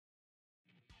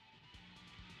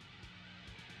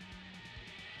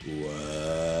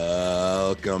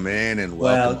Welcome in and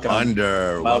welcome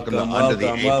under. Welcome to Under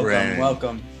the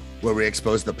Apron. Where we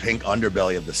expose the pink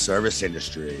underbelly of the service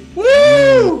industry.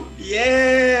 Woo!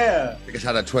 Yeah! Check us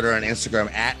out on Twitter and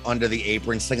Instagram at Under the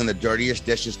Apron, slinging the dirtiest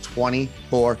dishes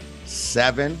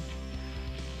 24/7.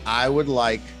 I would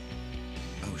like.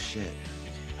 Oh shit!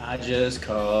 I just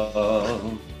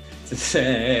called to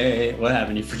say what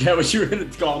happened. You forget what you were going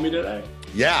to call me today?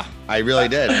 Yeah, I really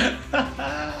did.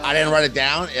 I didn't write it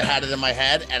down. It had it in my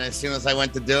head, and as soon as I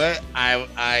went to do it,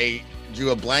 I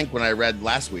drew a blank when I read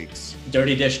last week's.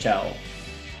 Dirty dish towel.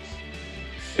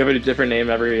 Give it a different name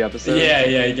every episode. Yeah,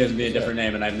 he gives me a different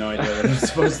name, and I have no idea what it's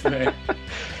supposed to be.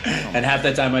 And half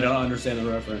the time, I don't understand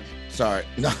the reference. Sorry.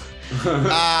 No.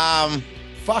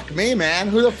 Fuck me, man.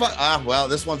 Who the fuck? Well,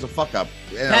 this one's a fuck up.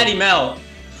 Patty Melt.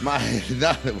 No,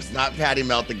 it was not Patty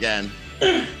Melt again.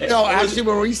 No, actually,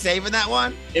 were we saving that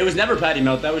one? It was never Patty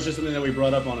Melt. That was just something that we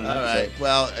brought up on an episode. All right.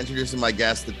 Well, introducing my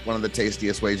guest, one of the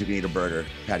tastiest ways you can eat a burger,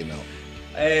 Patty Melt.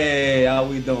 Hey, how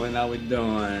we doing?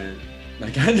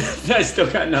 Like, I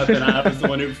still got nothing. I was the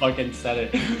one who fucking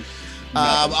said it.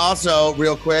 Also,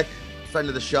 real quick, friend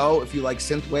of the show, if you like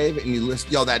synthwave and you listen,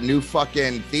 that new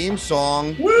fucking theme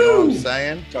song. Woo! You know what I'm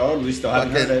saying? Totally, still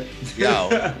haven't heard it. Yo,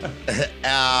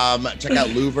 check out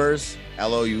Louvers,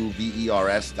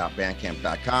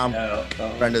 louvers.bandcamp.com.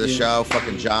 Friend of the show,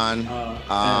 fucking John.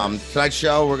 Tonight's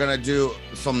show, we're gonna do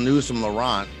some news from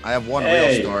Laurent. I have one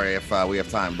real story if we have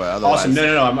time, but otherwise, awesome.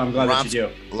 No, I'm glad that you do.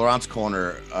 Laurent's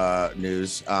Corner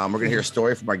news. We're gonna hear a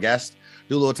story from our guest.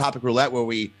 Do a little topic roulette where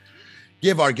we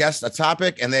give our guests a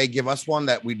topic and they give us one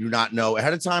that we do not know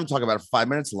ahead of time. Talk about it for 5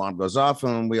 minutes. Alarm goes off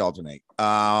and we alternate.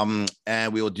 And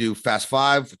we will do Fast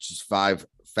Five, which is 5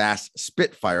 fast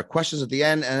spitfire questions at the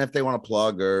end. And if they want to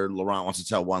plug or Laurent wants to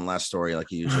tell one last story like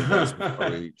he usually does before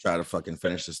we try to fucking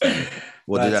finish this thing,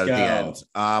 we'll do that at the end.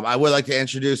 I would like to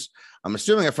introduce, I'm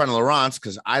assuming a friend of Laurent's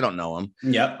because I don't know him.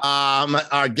 Yep.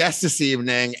 Our guest this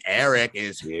evening, Eric,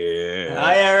 is here.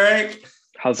 Hi, Eric.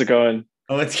 How's it going?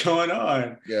 Oh, what's going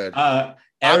on? Good. Eric,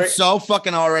 I'm so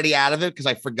fucking already out of it because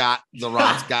I forgot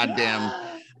Laurent's goddamn.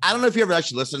 I don't know if you ever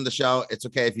actually listen to the show. It's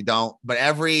okay if you don't. But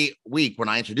every week when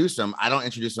I introduce him, I don't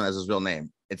introduce him as his real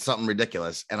name. It's something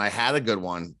ridiculous. And I had a good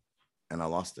one and I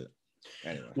lost it.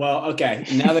 Anyway. Well, okay.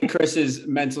 Now that Chris is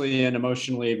mentally and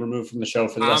emotionally removed from the show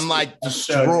for the rest I'm like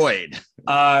destroyed.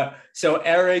 So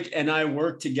Eric and I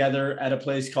worked together at a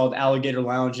place called Alligator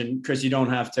Lounge. And Chris, you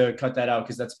don't have to cut that out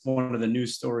because that's one of the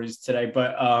news stories today.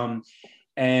 But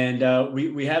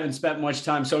we haven't spent much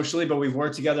time socially, but we've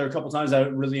worked together a couple of times. I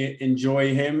really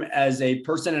enjoy him as a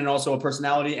person and also a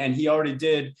personality. And he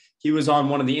was on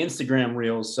one of the Instagram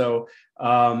reels. So,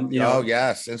 oh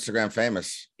yes. Instagram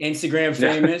famous.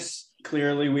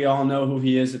 Clearly, we all know who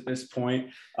he is at this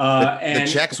point. The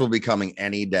checks will be coming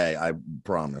any day, I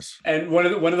promise. And one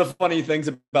of the funny things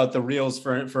about the reels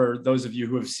for those of you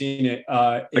who have seen it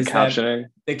is captioning.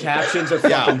 The captions are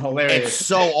fucking hilarious. It's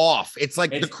so off. It's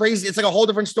like it's like a whole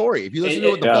different story. If you listen to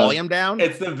it with the volume down,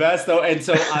 it's the best though. And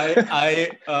so I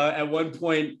at one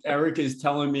point Eric is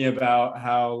telling me about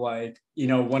how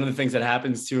one of the things that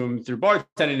happens to him through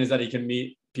bartending is that he can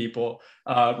meet people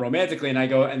romantically, and I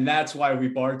go, and that's why we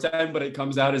bartend, but it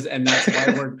comes out as, and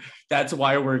that's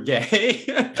why we're gay.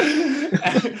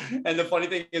 and the funny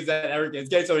thing is that Eric is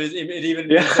gay, so it even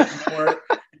makes it more.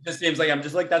 It just seems like I'm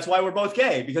just like, that's why we're both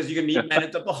gay, because you can meet men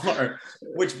at the bar.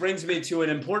 Which brings me to an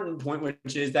important point,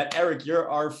 which is that Eric, you're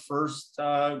our first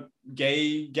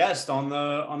gay guest on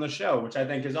the show, which I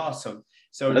think is awesome.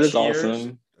 So that is cheers.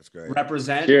 Awesome. That's great.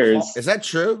 Represent. Cheers. Is that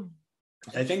true?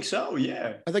 I think so.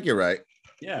 Yeah. I think you're right.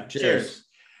 Yeah. Cheers.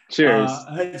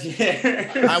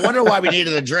 I wonder why we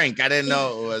needed a drink. I didn't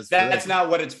know it was. That's not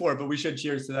what it's for, but we should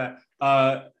cheers to that.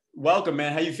 Welcome,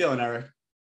 man. How you feeling, Eric?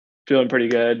 Feeling pretty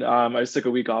good. I just took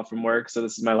a week off from work, so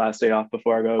this is my last day off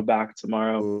before I go back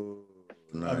tomorrow. Ooh,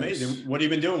 nice. Amazing. What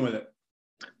have you been doing with it?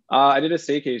 I did a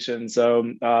staycation.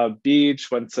 So beach,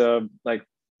 went to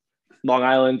Long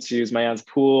Island to use my aunt's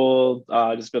pool.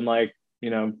 Just been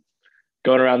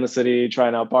going around the city,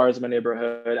 trying out bars in my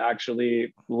neighborhood,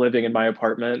 actually living in my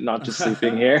apartment, not just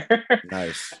sleeping here.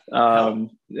 Nice.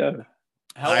 Yeah.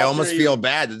 I almost feel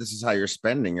bad that this is how you're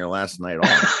spending your last night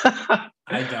off.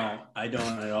 I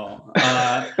don't at all.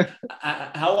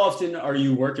 How often are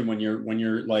you working when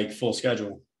you're like full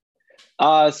schedule?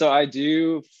 So I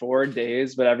do 4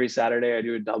 days, but every Saturday I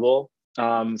do a double.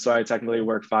 So I technically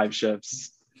work 5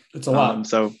 shifts. It's a lot.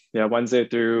 So yeah, Wednesday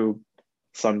through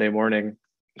Sunday morning,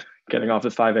 getting off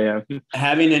at 5 a.m.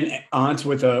 Having an aunt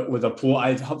with a pool.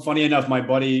 Funny enough, my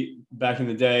buddy back in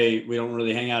the day, we don't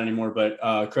really hang out anymore, but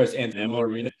Chris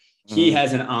Anthony, he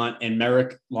has an aunt in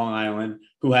Merrick, Long Island,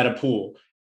 who had a pool.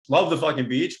 love the fucking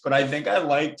beach, but I think I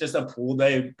like just a pool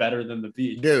day better than the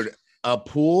beach. Dude, a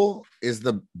pool is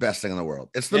the best thing in the world.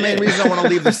 It's the main reason I want to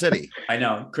leave the city. I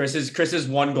know. Chris's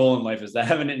one goal in life is to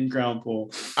have an in-ground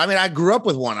pool. I mean, I grew up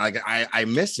with one. Like I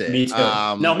miss it. Me too.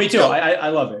 No, me too. I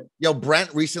love it. Yo,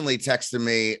 Brent recently texted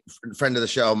me, friend of the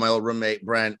show, my old roommate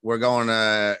Brent. We're going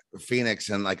to Phoenix,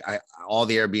 and like all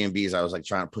the Airbnbs I was like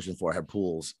trying to push him for had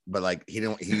pools, but like he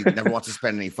never wants to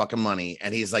spend any fucking money.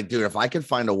 And he's like, dude, if I could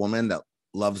find a woman that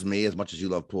loves me as much as you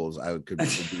love pools, I would be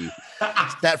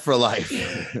set for life.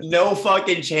 No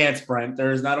fucking chance, Brent.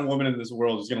 There is not a woman in this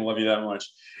world who's gonna love you that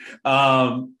much.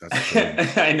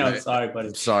 I know. Sorry, buddy.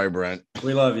 I'm sorry, Brent.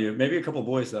 We love you. Maybe a couple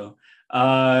boys though.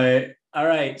 All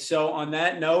right. So on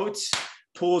that note,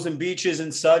 pools and beaches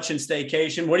and such, and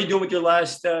staycation. What are you doing with your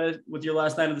last night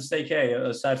of the staycay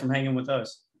aside from hanging with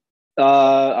us?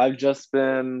 I've just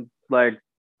been like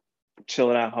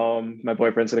chilling at home. My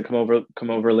boyfriend's gonna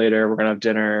come over later. We're gonna have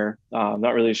dinner.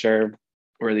 Not really sure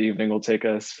where the evening will take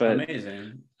us, but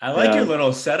amazing. I like your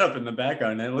little setup in the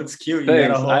background. It looks cute. Thanks. You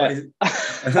got a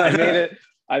whole...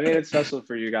 I made it special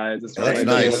for you guys. It's really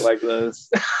nice. Like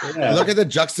this. Yeah. Look at the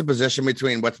juxtaposition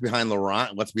between what's behind Laurent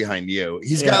and what's behind you.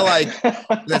 He's got like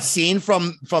that scene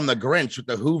from the Grinch with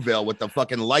the Whoville with the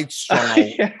fucking lights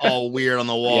strung all weird on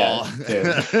the wall.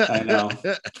 Yeah, dude, I know.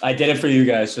 I did it for you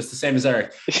guys, just the same as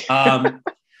Eric. He's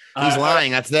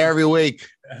lying. That's there every week.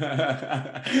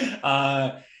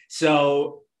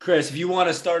 So, Chris, if you want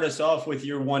to start us off with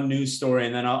your one news story,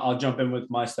 and then I'll jump in with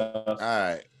my stuff. All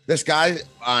right. This guy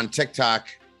on TikTok,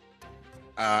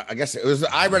 I guess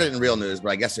I read it in Real News, but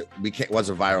I guess it was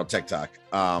a viral TikTok.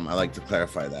 I like to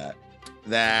clarify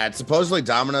that supposedly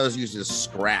Domino's uses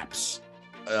scraps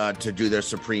to do their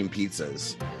supreme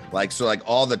pizzas. Like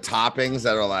all the toppings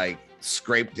that are like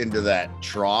scraped into that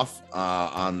trough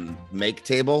on make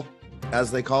table, as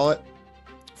they call it,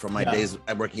 from my days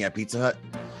working at Pizza Hut.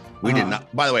 We did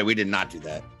not, by the way, we did not do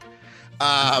that.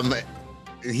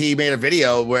 He made a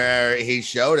video where he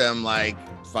showed him like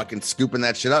fucking scooping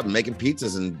that shit up and making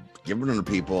pizzas and giving them to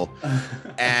people.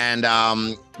 And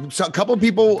so a couple of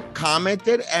people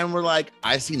commented and were like,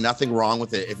 I see nothing wrong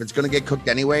with it. If it's going to get cooked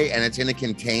anyway and it's in a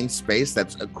contained space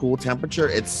that's a cool temperature,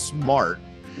 it's smart.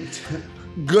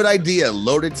 Good idea.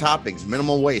 Loaded toppings,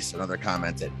 minimal waste. Another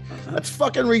commented. That's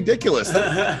fucking ridiculous.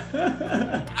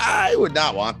 I would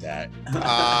not want that.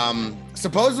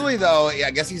 Supposedly, though,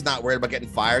 I guess he's not worried about getting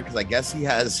fired because I guess he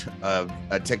has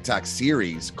a TikTok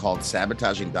series called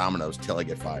 "Sabotaging Domino's Till I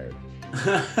Get Fired."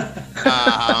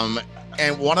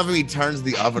 And one of them, he turns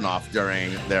the oven off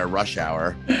during their rush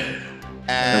hour.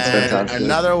 And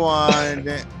another one,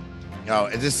 it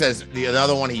just says the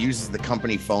other one, he uses the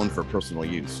company phone for personal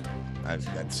use.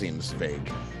 That seems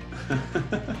vague.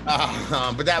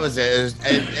 But that was it.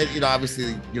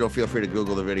 Obviously, feel free to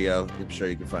Google the video. I'm sure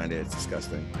you can find it. It's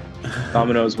disgusting.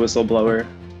 Domino's whistleblower.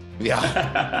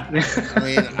 Yeah. I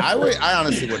mean, I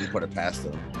honestly wouldn't put it past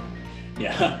them.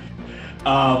 Yeah.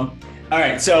 All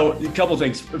right. So a couple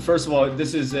things. First of all,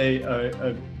 this is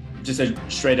just a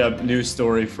straight up news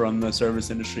story from the service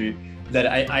industry that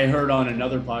I heard on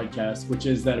another podcast, which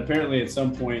is that apparently at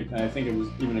some point, I think it was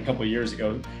even a couple of years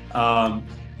ago,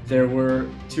 there were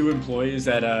two employees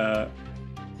at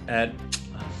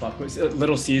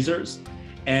Little Caesars,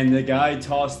 and the guy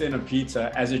tossed in a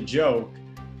pizza as a joke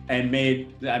and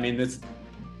this,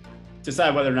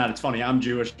 decide whether or not it's funny. I'm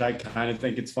Jewish. I kind of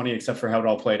think it's funny, except for how it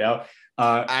all played out.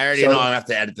 I already know I have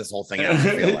to edit this whole thing out. I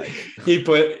feel like he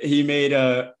put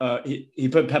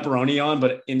pepperoni on,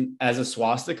 but as a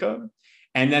swastika.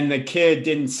 And then the kid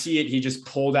didn't see it. He just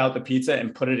pulled out the pizza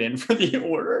and put it in for the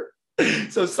order.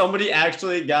 So somebody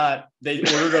actually they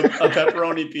ordered a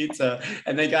pepperoni pizza,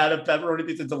 and they got a pepperoni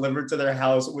pizza delivered to their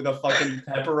house with a fucking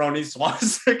pepperoni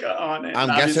swastika on it. I'm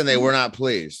guessing they were not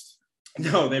pleased.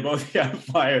 No, they both got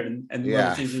fired, and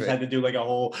Little Caesars had to do like a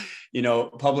whole,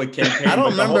 public campaign. I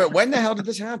don't remember when the hell did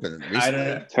this happen. Recently? I don't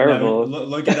know. Terrible.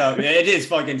 Look it up. It is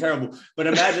fucking terrible. But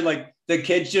imagine like the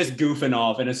kid's just goofing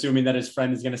off and assuming that his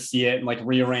friend is gonna see it and like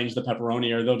rearrange the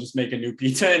pepperoni, or they'll just make a new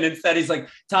pizza. And instead, he's like,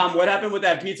 "Tom, what happened with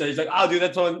that pizza?" He's like, "Oh, dude,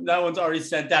 that one's already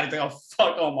sent out." He's like, "Oh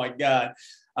fuck, oh my god."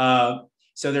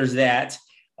 So there's that.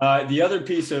 The other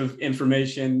piece of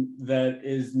information that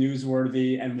is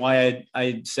newsworthy and why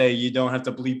I say you don't have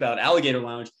to bleep out Alligator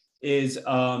Lounge is,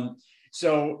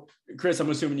 so Chris, I'm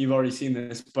assuming you've already seen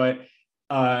this, but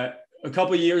a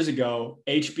couple of years ago,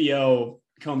 HBO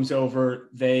comes over,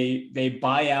 they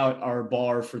buy out our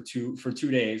bar for two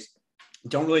days.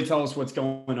 Don't really tell us what's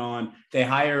going on. They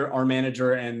hire our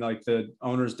manager and like the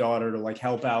owner's daughter to like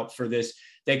help out for this.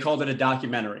 They called it a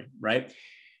documentary, right?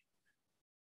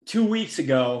 2 weeks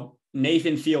ago,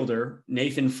 Nathan Fielder,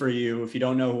 Nathan For You. If you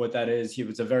don't know what that is, he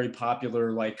was a very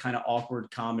popular, like kind of awkward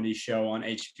comedy show on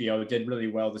HBO. It did really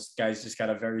well. This guy's just got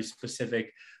a very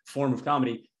specific form of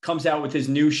comedy. Comes out with his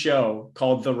new show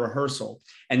called The Rehearsal.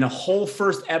 And the whole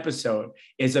first episode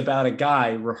is about a guy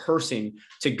rehearsing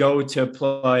to go to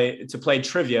play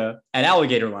trivia at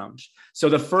Alligator Lounge. So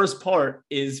the first part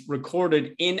is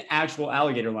recorded in actual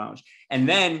Alligator Lounge. And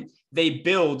then they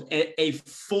build a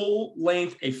full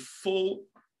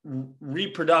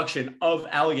reproduction of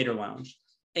Alligator Lounge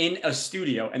in a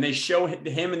studio, and they show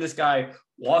him and this guy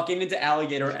walking into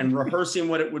Alligator and rehearsing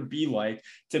what it would be like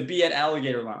to be at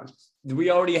Alligator Lounge.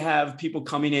 We already have people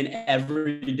coming in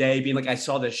every day being like, I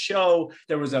saw this show.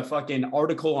 There was a fucking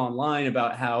article online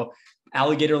about how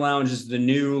Alligator Lounge is the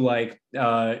new like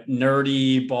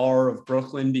nerdy bar of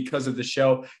Brooklyn because of the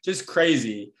show. Just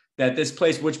crazy that this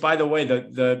place, which by the way,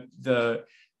 the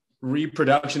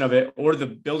reproduction of it or the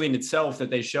building itself that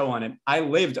they show on it, I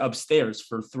lived upstairs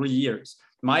for 3 years.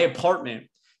 My apartment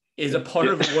is a part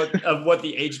of what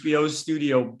the HBO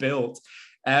studio built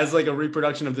as like a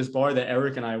reproduction of this bar that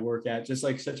Eric and I work at. Just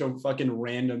like such a fucking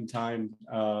random time.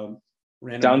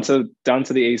 Down to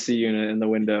the AC unit in the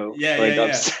window. Yeah.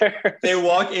 They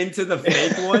walk into the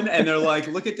fake one and they're like,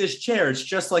 look at this chair. It's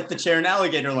just like the chair in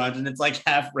Alligator Lounge, and it's like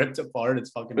half ripped apart. It's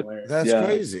fucking hilarious. That's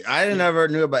crazy. I never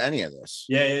knew about any of this.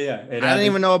 Yeah. I didn't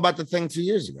even know about the thing 2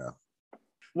 years ago.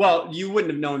 Well, you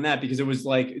wouldn't have known that because it was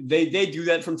like they do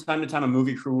that from time to time. A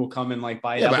movie crew will come and like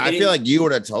buy it. Yeah, but I feel like you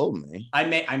would have told me. I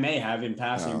may have in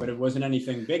passing, but it wasn't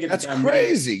anything big. That's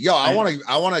crazy. Yo, I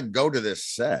want to go to this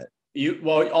set. It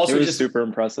was super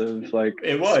impressive. Like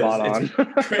it was spot on.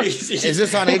 Crazy. Is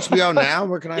this on HBO now?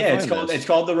 Where can I find it's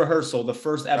called The Rehearsal. The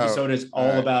first episode is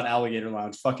all about Alligator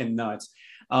Lounge. Fucking nuts.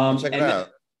 Check it out.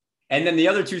 And then the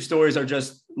other two stories are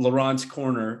just Laurent's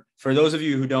Corner. For those of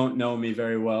you who don't know me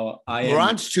very well,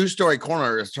 Laurent's 2-story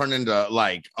corner has turned into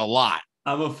like a lot.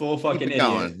 I'm a full fucking idiot.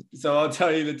 Going. So I'll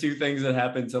tell you the two things that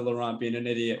happened to Laurent being an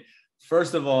idiot.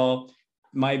 First of all,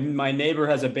 my neighbor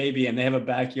has a baby and they have a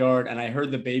backyard, and I heard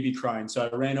the baby crying. So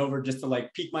I ran over just to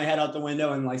like peek my head out the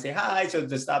window and like say hi. So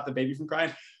to stop the baby from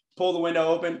crying, pull the window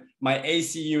open. My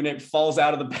AC unit falls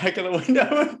out of the back of the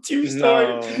window.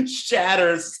 2-story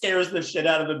shatters, scares the shit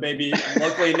out of the baby.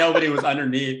 Luckily, nobody was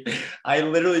underneath. I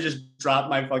literally just dropped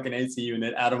my fucking AC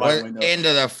unit out of my window.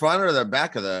 Into the front or the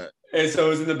back of the? And so it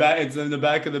was in the back. It's in the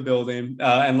back of the building,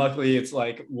 and luckily, it's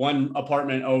like one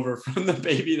apartment over from the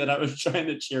baby that I was trying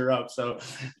to cheer up. So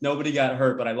nobody got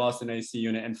hurt, but I lost an AC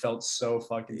unit and felt so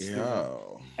fucking stupid.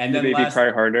 Yo. And then the baby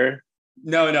cry harder.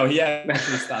 No, he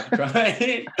actually stopped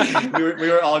crying. we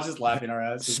were all just laughing our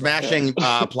asses. Smashing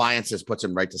appliances puts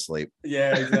him right to sleep.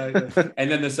 Yeah, exactly. And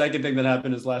then the second thing that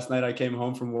happened is last night I came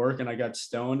home from work and I got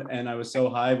stoned, and I was so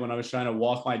high when I was trying to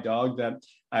walk my dog that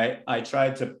I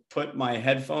tried to put my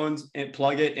headphones and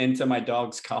plug it into my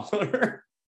dog's collar.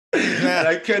 And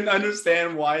I couldn't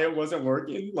understand why it wasn't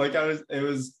working. Like that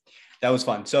was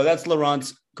fun. So that's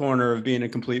Laurent's Corner of being a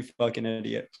complete fucking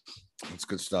idiot. That's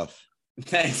good stuff.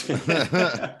 Thanks, man.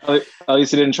 At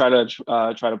least you didn't try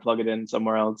to plug it in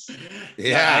somewhere else.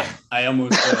 Yeah, I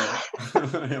almost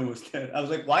did. I was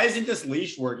like, why isn't this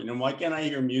leash working? And why can't I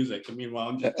hear music? I mean,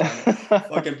 I'm just trying to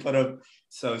fucking put up.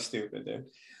 So stupid, dude.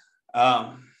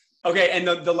 Okay, and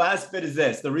the last bit is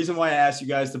this. The reason why I asked you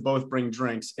guys to both bring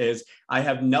drinks is I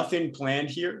have nothing planned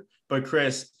here, but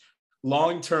Chris,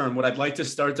 long term, what I'd like to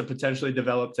start to potentially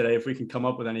develop today, if we can come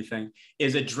up with anything,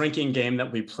 is a drinking game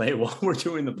that we play while we're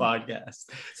doing the podcast.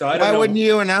 So why wouldn't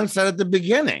you announce that at the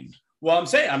beginning? Well, I'm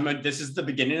saying this is the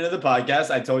beginning of the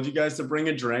podcast. I told you guys to bring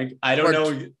a drink. I don't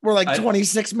know. We're like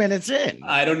 26 minutes in.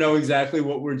 I don't know exactly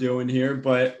what we're doing here,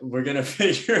 but we're gonna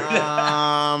figure it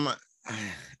out.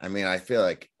 I mean, I feel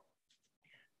like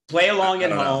play along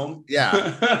at home.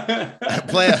 Yeah.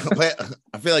 play.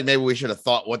 I feel like maybe we should have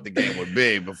thought what the game would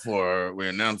be before we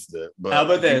announced it. But how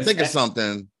about this? Think of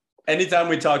something. Anytime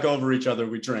we talk over each other,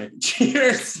 we drink.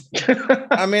 Cheers.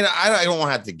 I mean, I don't want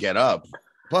to have to get up.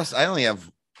 Plus, I only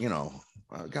have,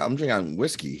 I'm drinking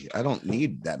whiskey. I don't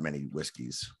need that many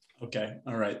whiskeys. Okay.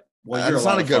 All right. Well, that's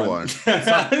not a good one.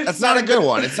 That's not a good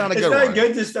one. It's not a good one. It's not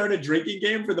good to start a drinking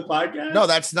game for the podcast. No,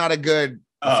 that's not a good.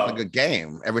 That's not a good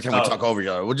game. Every time we talk over each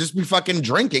other, we'll just be fucking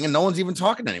drinking, and no one's even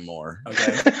talking anymore.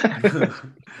 Okay.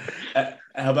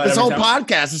 How about this whole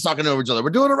podcast is talking over each other? We're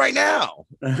doing it right now.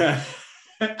 All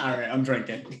right, I'm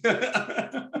drinking.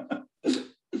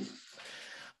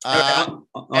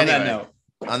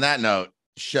 On that note,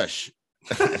 shush.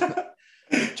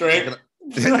 Drink. All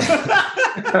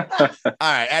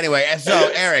right. Anyway,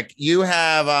 so Eric, you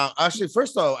have actually.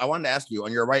 First of all, I wanted to ask you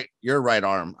on your right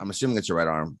arm. I'm assuming it's your right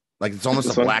arm. Like it's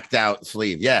almost a blacked out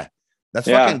sleeve. Yeah. That's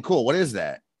fucking cool. What is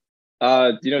that?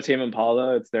 Do you know Tame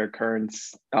Impala? It's their current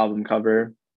album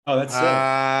cover. Oh, that's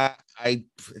sick.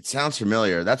 It sounds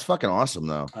familiar. That's fucking awesome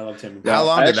though. I love Tim. How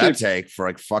long did that take? For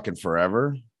like fucking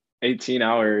forever? 18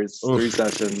 hours, Oof. 3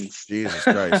 sessions. Jesus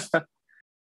Christ.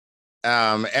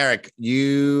 Eric,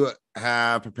 you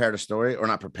have prepared a story, or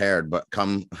not prepared, but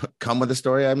come with a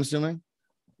story, I'm assuming.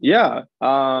 Yeah.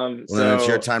 So it's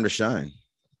your time to shine.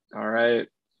 All right.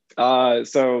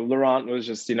 So Laurent was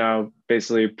just,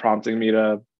 basically prompting me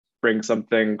to bring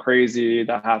something crazy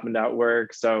that happened at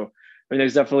work. So, I mean,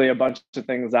 there's definitely a bunch of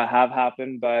things that have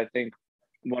happened, but I think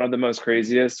one of the most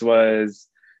craziest was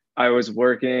I was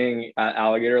working at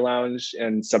Alligator Lounge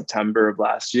in September of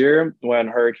last year when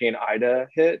Hurricane Ida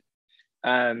hit.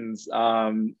 And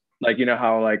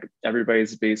how like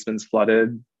everybody's basements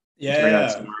flooded during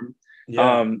that storm.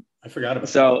 Yeah. I forgot about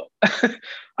that.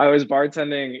 I was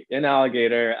bartending in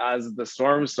Alligator as the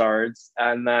storm starts,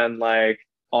 and then like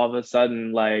all of a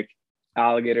sudden, like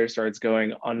Alligator starts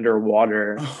going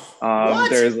underwater.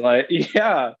 There's like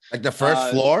like the first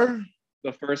floor.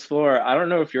 The first floor. I don't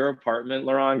know if your apartment,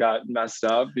 Laurent, got messed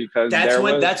up because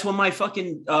that's when my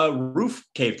fucking roof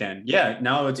caved in. Yeah,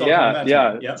 now it's all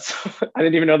Yep. So, I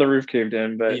didn't even know the roof caved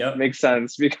in, but it makes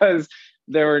sense because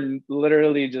there were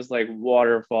literally just like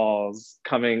waterfalls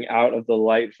coming out of the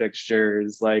light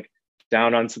fixtures, like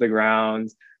down onto the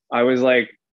ground. I was like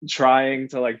trying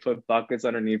to like put buckets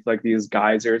underneath like these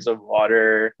geysers of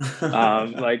water.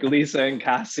 Like Lisa and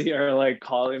Cassie are like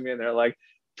calling me and they're like,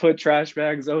 put trash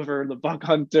bags over the buck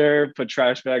hunter, put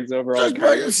trash bags over all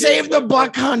save the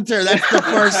buck hunter. That's the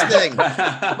first thing.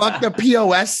 Fuck the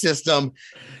POS system.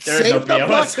 Save the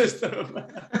buck system.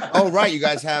 Oh, right. You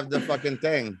guys have the fucking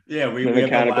thing. Yeah, we have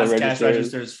the last cash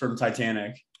registers from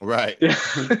Titanic. Right. Yeah.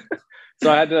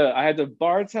 So I had to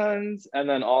bartend and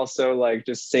then also like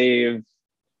just save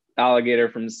Alligator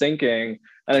from sinking.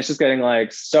 And it's just getting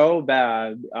like so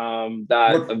bad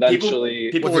that eventually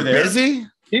people were there. Busy?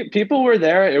 People were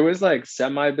there. It was like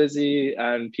semi-busy,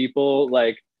 and people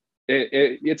like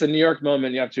it's a New York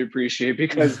moment you have to appreciate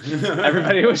because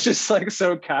everybody was just like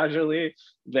so casually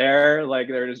there, like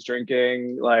they're just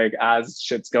drinking like as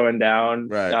shit's going down.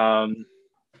 Right.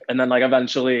 And then like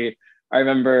eventually I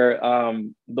remember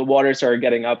the water started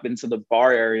getting up into the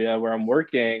bar area where I'm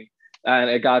working, and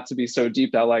it got to be so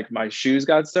deep that like my shoes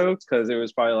got soaked because it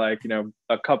was probably like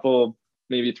a couple,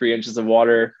 maybe 3 inches of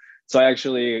water. So I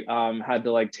actually had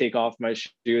to like take off my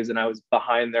shoes, and I was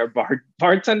behind there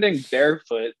bartending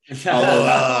barefoot.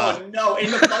 Oh no, in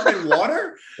the fucking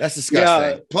water? That's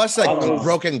disgusting. Yeah. Plus like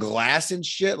broken glass and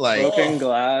shit. Like broken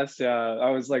glass. Yeah.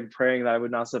 I was like praying that I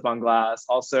would not slip on glass.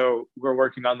 Also, we're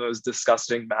working on those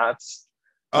disgusting mats.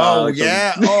 Oh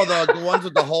yeah. The ones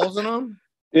with the holes in them?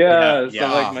 Yeah. So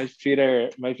like my feet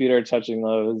are touching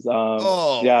those.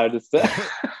 Just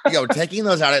taking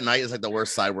those out at night is like the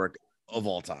worst side work of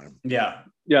all time. Yeah.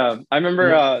 I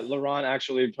remember Laurent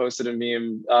actually posted a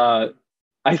meme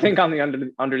I think on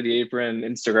the under the apron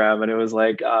Instagram, and it was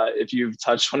like if you've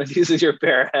touched one of these with your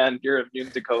bare hand, you're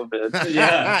immune to COVID.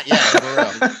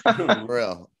 For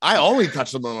real. I only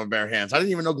touched them with my bare hands. I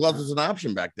didn't even know gloves was an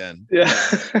option back then.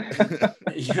 That's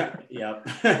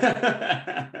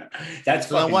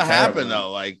so then what happened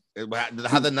though? Like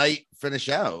how'd the night finish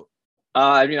out?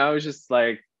 I mean, I was just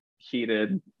like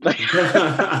heated.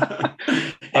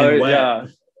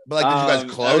 But like, did you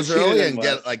guys close early and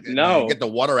get get the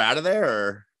water out of there?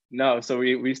 Or? No, so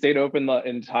we stayed open the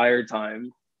entire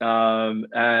time.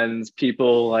 And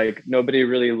people like nobody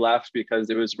really left because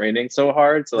it was raining so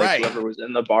hard. So like whoever was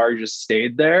in the bar just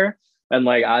stayed there. And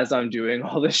like as I'm doing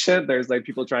all this shit, there's like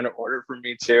people trying to order from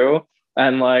me too.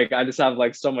 And like I just have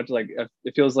like so much like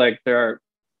it feels like there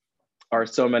are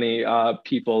so many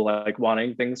people like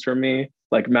wanting things from me,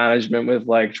 like management with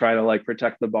like trying to like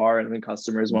protect the bar, and then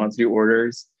customers want to do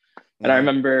orders. And I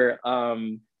remember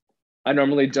I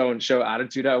normally don't show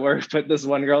attitude at work, but this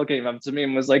one girl came up to me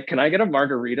and was like, "Can I get a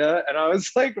margarita?" And I was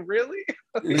like, "Really?"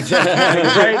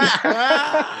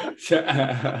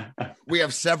 We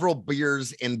have several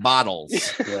beers in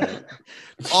bottles,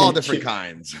 all different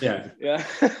kinds. Yeah.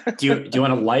 Do you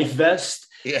want a life vest?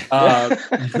 Yeah.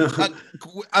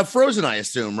 A frozen, I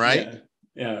assume, right?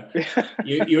 Yeah.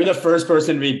 You're the first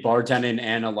person to be bartending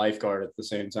and a lifeguard at the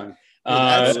same time.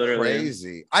 That's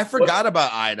crazy. I forgot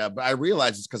about Ida, but I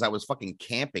realized it's because I was fucking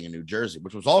camping in New Jersey,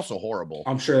 which was also horrible.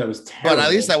 I'm sure that was terrible. But at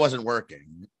least I wasn't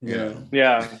working.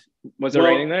 Yeah. Was it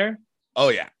raining there? Oh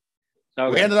yeah.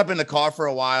 Okay. We ended up in the car for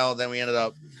a while. Then we ended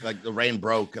up like the rain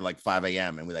broke at like 5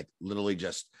 a.m. and we like literally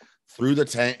just threw the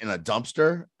tent in a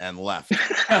dumpster and left.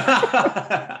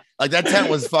 Like that tent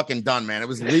was fucking done, man. It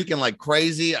was leaking like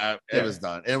crazy. It was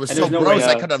done. And it was so gross.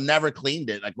 I could have never cleaned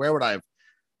it. Like where would I have?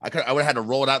 I would have had to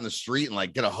roll it out in the street and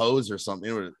like get a hose or something.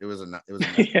 It was a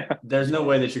yeah. There's no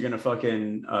way that you're gonna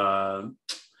fucking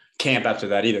camp after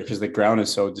that either because the ground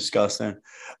is so disgusting.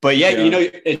 But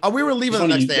we were leaving the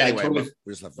next day anyway. Totally, but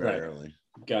we just left very early.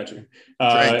 Gotcha.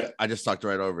 Drink. I just talked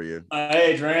right over you.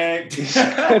 Hey, drink.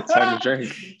 Time to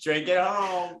drink. Drink it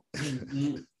home.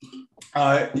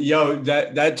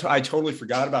 That I totally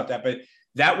forgot about that, but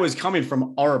that was coming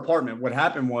from our apartment. What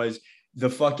happened was the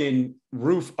fucking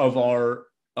roof of our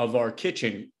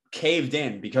kitchen caved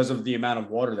in because of the amount of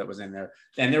water that was in there,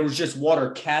 and there was just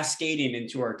water cascading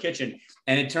into our kitchen,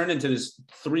 and it turned into this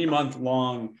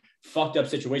 3-month-long fucked up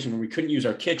situation where we couldn't use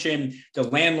our kitchen. The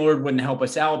landlord wouldn't help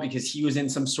us out because he was in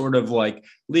some sort of like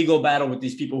legal battle with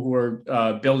these people who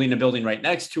were building a building right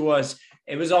next to us.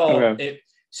 It was all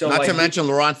so not to mention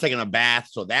Laurent's taking a bath,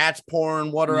 so that's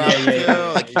pouring water out.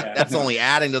 That's only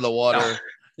adding to the water.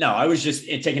 No, I was just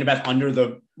taking a bath under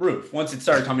the roof. Once it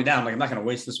started coming down, I'm like, I'm not going to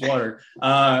waste this water.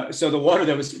 So the water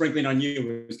that was sprinkling on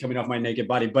you was coming off my naked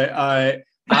body. But I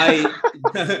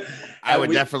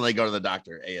would definitely go to the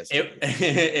doctor ASAP.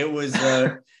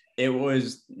 It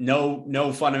was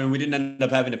no fun. I mean, we didn't end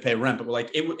up having to pay rent, but like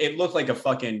it looked like a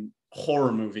fucking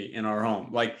horror movie in our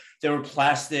home. Like there were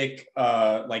plastic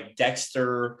like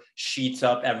Dexter sheets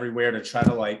up everywhere to try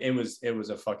to like it was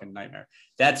a fucking nightmare.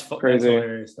 That's crazy. That's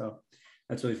hilarious though.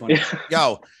 That's really funny.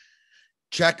 Yo,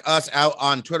 check us out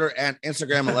on Twitter and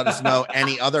Instagram and let us know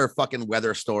any other fucking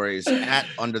weather stories at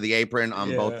Under the Apron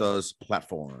on both those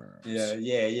platforms. Yeah.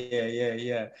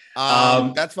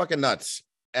 That's fucking nuts.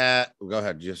 Go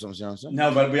ahead. Do you have something else?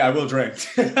 No, but I will drink.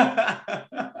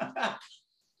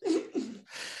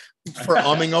 For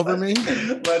umming over me?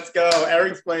 Let's go.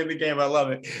 Eric's playing the game. I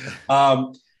love it.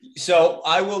 So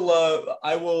I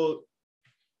will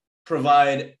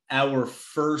provide our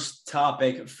first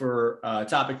topic for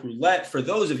topic roulette. For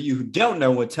those of you who don't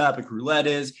know what topic roulette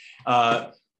is,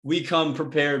 we come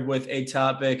prepared with a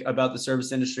topic about the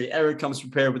service industry. Eric comes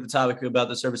prepared with the topic about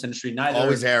the service industry.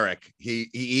 Always Eric. He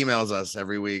emails us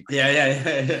every week. Yeah,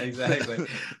 exactly.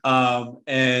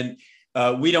 And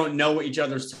we don't know each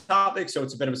other's topics, so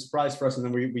it's a bit of a surprise for us. And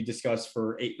then we discuss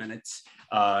for 8 minutes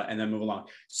and then move along.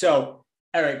 So,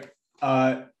 Eric,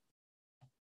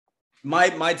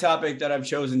 my topic that I've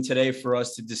chosen today for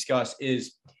us to discuss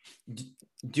is: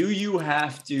 do you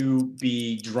have to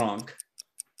be drunk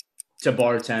to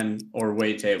bartend or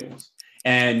wait tables?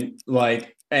 And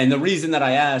the reason that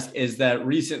I ask is that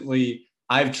recently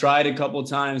I've tried a couple of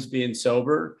times being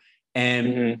sober,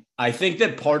 and I think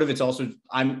that part of it's also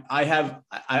I'm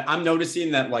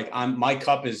noticing that my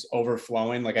cup is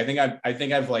overflowing. Like I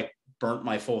think I've like burnt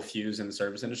my full fuse in the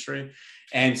service industry.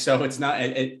 And so it's not,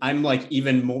 I'm like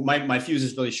even more, my fuse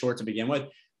is really short to begin with,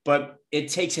 but it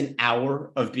takes an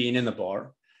hour of being in the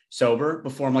bar sober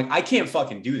before I'm like, I can't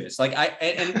fucking do this. Like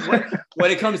what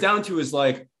it comes down to is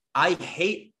like, I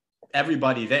hate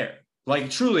everybody there. Like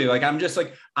truly, like I'm just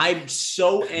like, I'm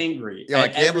so angry. Yeah, I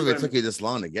can't believe it took you this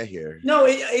long to get here. No,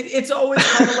 it's always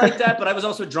kind of like that, but I was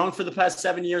also drunk for the past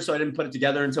 7 years, so I didn't put it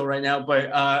together until right now.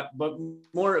 But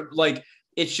more like,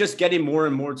 it's just getting more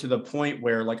and more to the point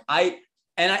where like I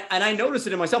noticed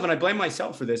it in myself, and I blame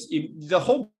myself for this. The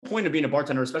whole point of being a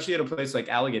bartender, especially at a place like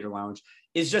Alligator Lounge,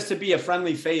 is just to be a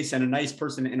friendly face and a nice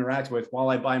person to interact with while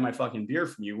I buy my fucking beer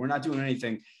from you. We're not doing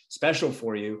anything special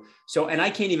for you. So, and I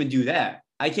can't even do that.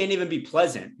 I can't even be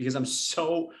pleasant because I'm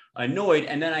so annoyed.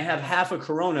 And then I have half a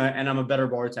Corona and I'm a better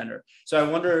bartender. So I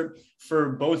wonder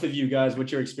for both of you guys,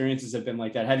 what your experiences have been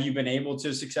like that. Have you been able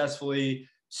to successfully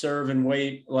serve and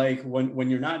wait like when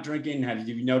you're not drinking? Have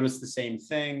you noticed the same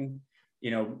thing?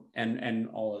 You know, and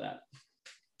all of that.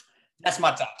 That's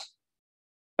my top.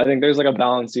 I think there's like a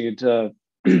balance you to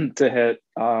hit.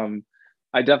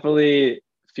 I definitely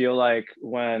feel like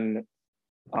when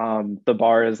the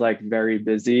bar is like very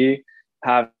busy,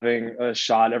 having a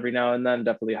shot every now and then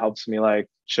definitely helps me like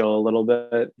chill a little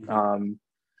bit.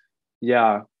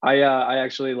 Yeah, I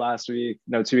actually 2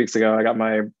 weeks ago, I got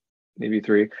my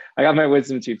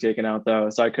wisdom tooth taken out though.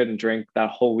 So I couldn't drink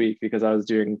that whole week because I was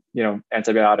doing,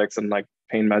 antibiotics and like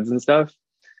pain meds and stuff.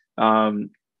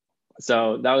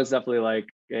 So that was definitely like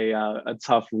a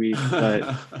tough week,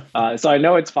 but so I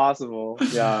know it's possible.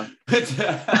 Yeah. I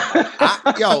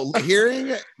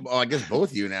guess both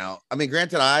of you now. I mean,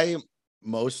 granted, I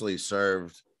mostly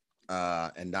served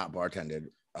and not bartended.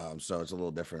 So it's a little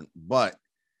different, but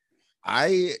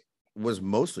I was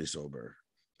mostly sober,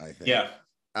 I think. Yeah.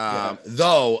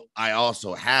 Though I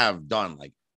also have done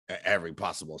like every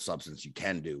possible substance you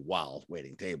can do while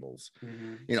waiting tables.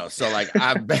 Mm-hmm. You know, so like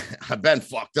I've been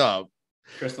fucked up,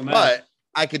 Crystal but meth.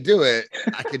 I could do it.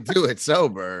 I could do it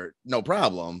sober, no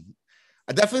problem.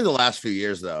 Definitely the last few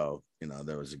years though, you know,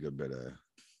 there was a good bit of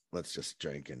let's just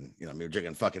drink, and you know, we were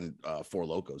drinking fucking Four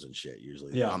Locos and shit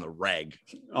usually on the reg.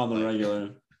 On the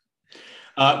regular.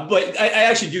 But I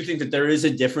actually do think that there is a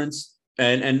difference.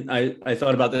 And I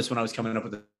thought about this when I was coming up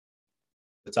with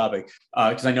the topic,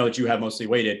 because I know that you have mostly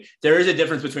waited. There is a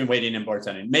difference between waiting and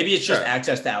bartending. Maybe it's just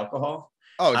access to alcohol.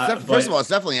 Oh, first of all, it's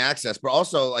definitely access, but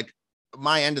also like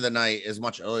my end of the night is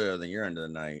much earlier than your end of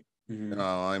the night. Mm-hmm. You know what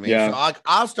I mean? Yeah. So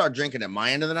I'll start drinking at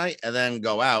my end of the night and then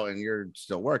go out and you're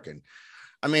still working.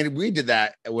 I mean, we did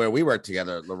that where we worked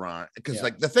together, Laurent, because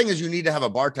like the thing is you need to have a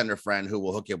bartender friend who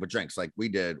will hook you up with drinks like we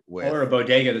did with. Or a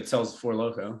bodega that sells Four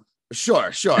Loko.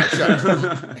 Sure.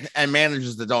 And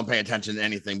managers that don't pay attention to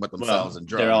anything but themselves and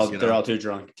drugs. They're all too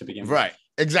drunk to begin with. Right.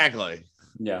 Exactly.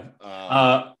 Yeah.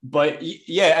 But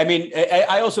yeah, I mean,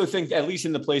 I also think, at least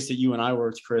in the place that you and I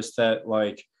worked, Chris, that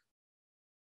like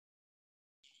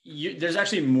there's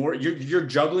actually more, you're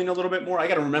juggling a little bit more. I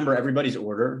got to remember everybody's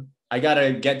order. I got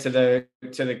to get to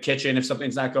the kitchen. If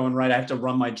something's not going right, I have to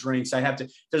run my drinks.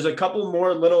 There's a couple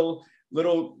more little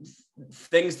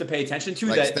things to pay attention to,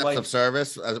 like that steps like of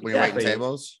service when you're waiting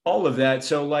tables, all of that.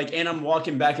 So like, and I'm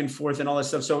walking back and forth and all that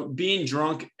stuff. So being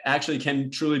drunk actually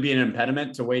can truly be an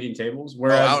impediment to waiting tables.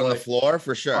 Whereas out on the floor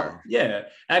for sure. Yeah.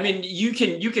 I mean, you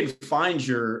can find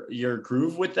your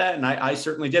groove with that. And I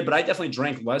certainly did, but I definitely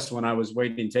drank less when I was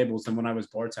waiting tables than when I was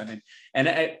bartending. And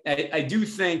I do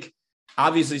think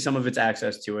obviously some of it's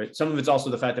access to it. Some of it's also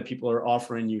the fact that people are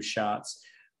offering you shots,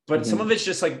 but some of it's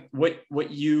just like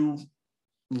what you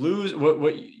lose,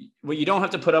 what you don't have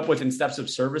to put up with in steps of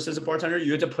service as a bartender,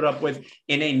 you have to put up with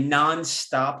in a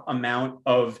non-stop amount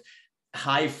of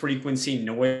high frequency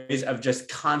noise of just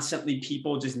constantly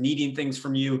people just needing things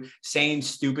from you, saying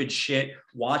stupid shit,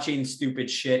 watching stupid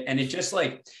shit. And it just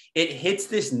like, it hits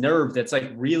this nerve that's like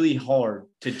really hard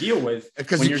to deal with.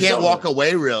 Because you can't walk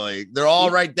away really. They're all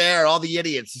right there. All the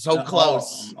idiots so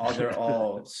close. They're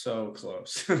all so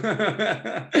close.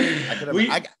 I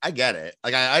get it.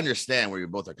 Like I understand where you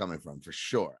both are coming from for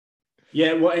sure.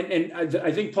 Yeah, well, and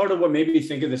I think part of what made me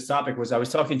think of this topic was I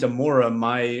was talking to Maura,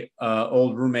 my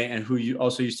old roommate, and who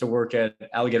also used to work at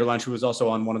Alligator Lounge, who was also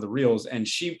on one of the reels, and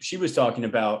she was talking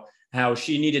about how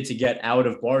she needed to get out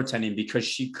of bartending because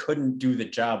she couldn't do the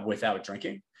job without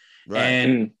drinking.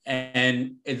 Right.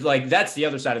 And it's like, that's the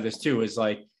other side of this too, is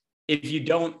like, if you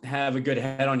don't have a good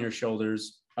head on your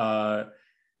shoulders,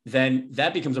 then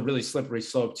that becomes a really slippery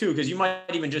slope too, because you might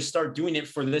even just start doing it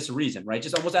for this reason, right?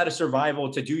 Just almost out of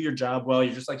survival to do your job well.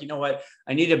 You're just like, you know what?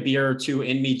 I need a beer or two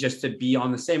in me just to be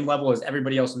on the same level as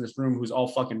everybody else in this room who's all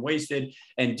fucking wasted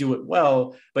and do it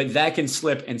well. But that can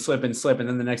slip and slip and slip. And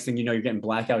then the next thing you know, you're getting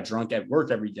blackout drunk at work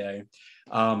every day,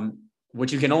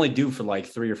 which you can only do for like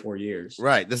 3 or 4 years.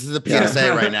 Right. This is a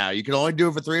PSA right now. You can only do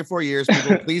it for 3 or 4 years.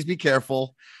 People, please be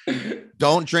careful.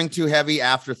 Don't drink too heavy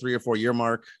after 3 or 4 year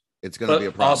mark. It's going to be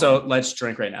a problem. Also, let's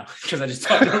drink right now because I just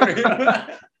talked over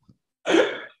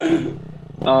you.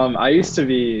 I used to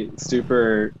be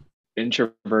super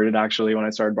introverted actually when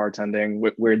I started bartending,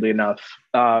 weirdly enough.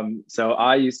 So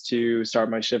I used to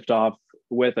start my shift off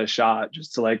with a shot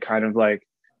just to like kind of like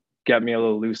get me a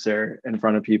little looser in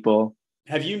front of people.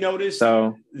 Have you noticed?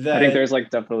 So I think there's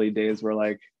like definitely days where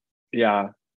like, yeah,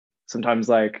 sometimes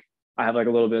like I have like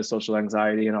a little bit of social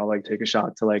anxiety and I'll like take a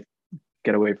shot to like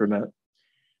get away from it.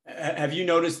 Have you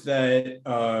noticed that,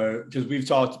 because we've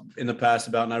talked in the past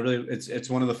about, and I really, it's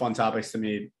one of the fun topics to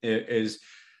me, is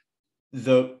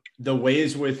the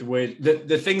ways with which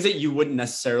the things that you wouldn't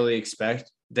necessarily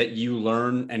expect that you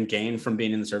learn and gain from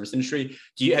being in the service industry.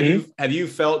 Have you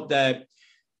felt that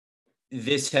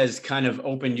this has kind of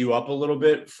opened you up a little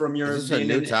bit from your? Is this a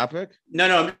new topic? No,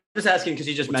 I'm just asking because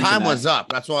you just mentioned time was up.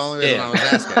 That's the only reason I was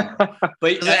asking.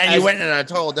 But and you went in a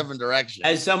total different direction.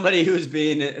 As somebody who's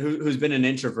been an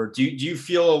introvert, do you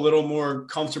feel a little more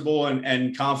comfortable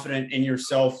and confident in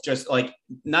yourself, just like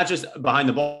not just behind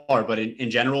the bar, but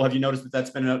in general? Have you noticed that that's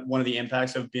been one of the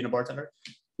impacts of being a bartender?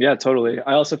 Yeah, totally.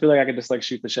 I also feel like I can just like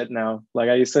shoot the shit now. Like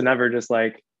I used to never just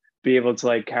like be able to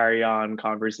like carry on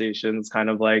conversations kind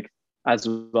of like as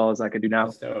well as I could do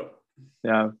now.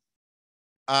 Yeah.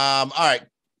 All right.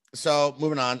 So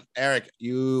moving on, Eric,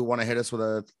 you want to hit us with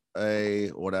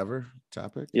a whatever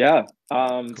topic? Yeah.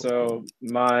 Cool. So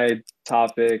my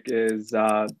topic is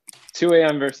 2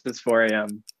 a.m. versus 4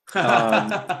 a.m.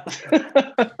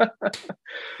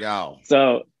 Yo.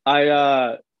 So I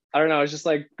don't know. I was just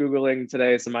like Googling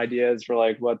today some ideas for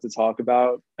like what to talk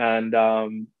about. And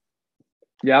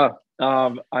yeah,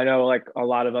 I know like a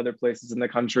lot of other places in the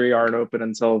country aren't open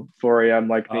until 4 a.m.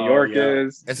 like New York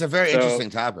is. It's a very interesting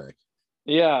topic.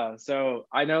 Yeah. So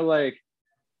I know like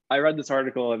I read this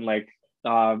article and like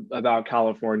about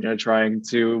California trying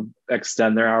to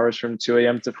extend their hours from 2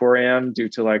 a.m. to 4 a.m. due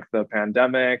to like the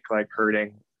pandemic, like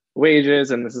hurting wages.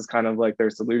 And this is kind of like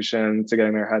their solution to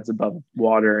getting their heads above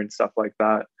water and stuff like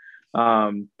that.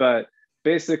 But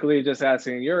basically just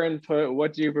asking your input,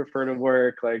 what do you prefer to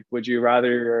work? Like, would you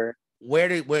rather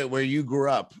where you grew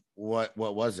up? What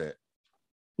was it?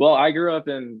 Well, I grew up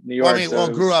in New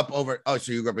York. Grew up over. Oh,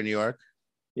 so you grew up in New York?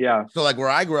 Yeah. So like where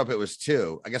I grew up, it was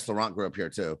 2. I guess Laurent grew up here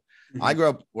too.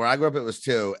 Mm-hmm. Where I grew up, it was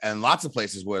 2, and lots of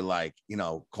places were like,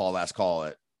 call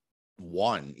at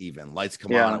 1, even lights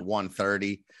come on at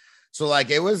 1:30. So like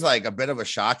it was like a bit of a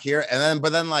shock here,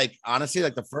 but then like honestly,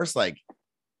 like the first like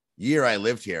year I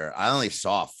lived here, I only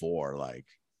saw 4 like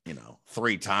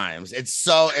 3 times. It's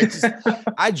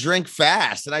I drink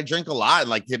fast and I drink a lot, and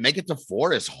like to make it to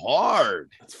 4 is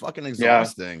hard. It's fucking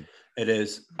exhausting. Yeah. It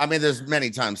is. I mean, there's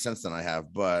many times since then I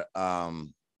have, but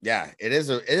yeah,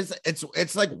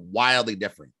 it's like wildly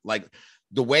different. Like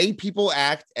the way people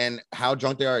act and how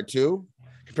drunk they are at 2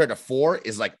 compared to 4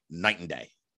 is like night and day.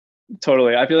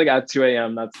 Totally. I feel like at 2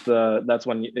 a.m. that's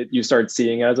when you start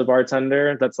seeing it as a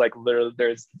bartender. That's like literally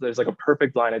there's like a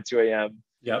perfect line at 2 a.m.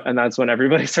 Yep. And that's when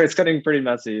everybody starts getting pretty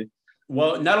messy.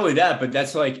 Well, not only that, but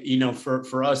that's like,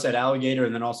 for us at Alligator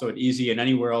and then also at Easy and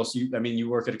anywhere else, you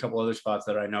work at a couple other spots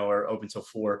that I know are open till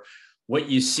 4. What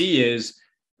you see is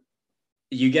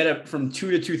you get it from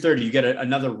 2 to 2:30, you get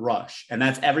another rush. And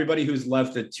that's everybody who's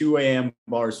left the 2 a.m.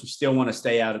 bars who still want to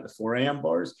stay out at the 4 a.m.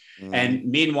 bars. Mm. And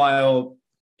meanwhile,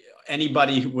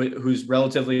 anybody who's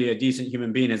relatively a decent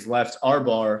human being has left our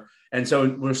bar. And so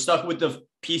we're stuck with the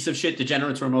piece of shit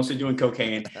degenerates who are mostly doing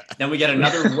cocaine. Then we get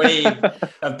another wave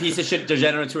of piece of shit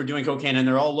degenerates who are doing cocaine, and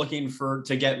they're all looking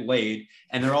to get laid,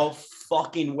 and they're all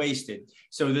fucking wasted.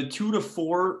 So the 2 to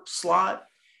 4 slot,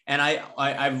 and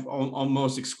I've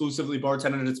almost exclusively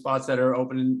bartended at spots that are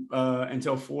open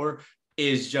until 4,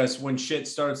 is just when shit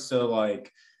starts to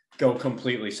like go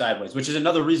completely sideways, which is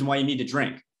another reason why you need to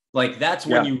drink. Like that's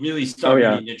when you really start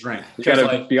needing to drink. You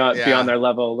gotta be on their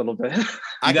level a little bit.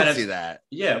 I can see that.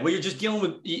 Yeah, well, you're just dealing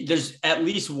with. There's at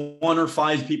least 1 or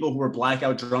 5 people who are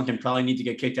blackout drunk and probably need to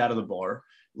get kicked out of the bar.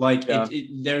 Like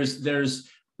there's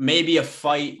maybe a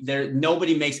fight there.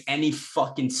 Nobody makes any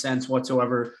fucking sense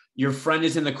whatsoever. Your friend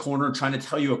is in the corner trying to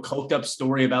tell you a coked up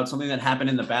story about something that happened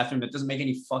in the bathroom that doesn't make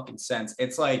any fucking sense.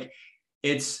 It's like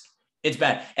it's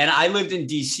bad. And I lived in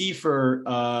DC for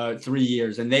 3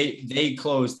 years, and they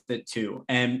closed it too.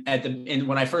 And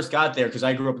when I first got there, because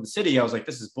I grew up in the city, I was like,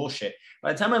 this is bullshit.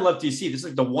 By the time I left DC, this is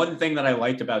like the one thing that I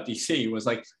liked about DC was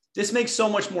like, this makes so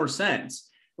much more sense.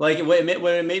 Like what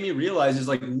it made me realize is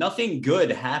like nothing good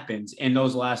happens in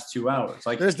those last 2 hours.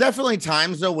 Like there's definitely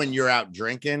times though when you're out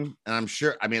drinking, and I'm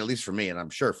sure, I mean, at least for me, and I'm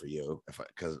sure for you,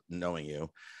 because knowing you,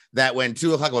 that when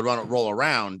 2 o'clock would roll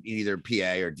around in either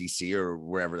PA or DC or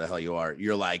wherever the hell you are,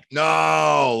 you're like,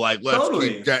 no, like let's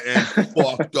keep getting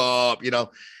fucked up,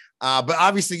 But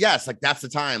obviously, yes, like that's the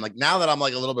time. Like now that I'm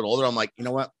like a little bit older, I'm like, you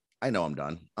know what? I know I'm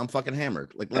done. I'm fucking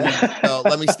hammered. Like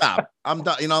let me stop. I'm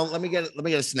done. Let me get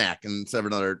a snack and serve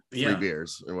another 3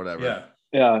 beers or whatever. Yeah.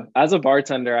 Yeah. As a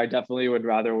bartender, I definitely would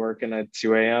rather work in a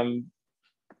 2 a.m.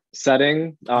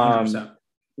 setting. 100%.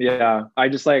 Yeah.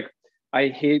 I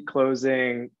hate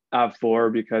closing at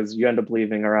 4 because you end up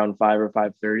leaving around 5 or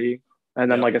 5:30.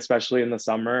 And then like, especially in the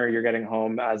summer, you're getting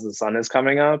home as the sun is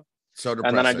coming up. So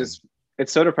depressing. And then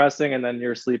it's so depressing. And then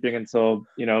you're sleeping until,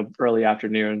 early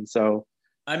afternoon. So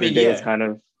I mean, your day is kind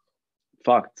of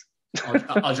fucked.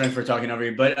 I'll drink for talking over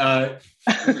you, but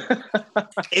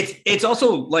it's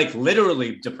also like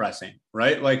literally depressing,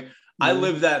 right? Like I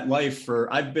live that life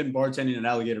I've been bartending at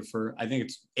Alligator for, I think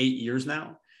it's 8 years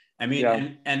now. I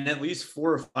mean, and at least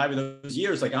 4 or 5 of those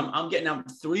years, like I'm getting out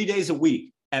 3 days a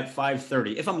week at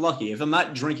 5:30. If I'm lucky, if I'm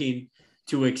not drinking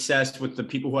to excess with the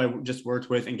people who I just worked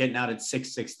with and getting out at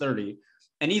 6:30.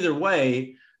 And either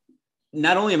way,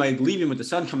 not only am I leaving with the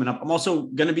sun coming up, I'm also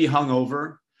going to be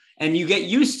hungover, and you get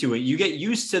used to it. You get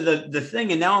used to the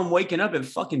thing. And now I'm waking up at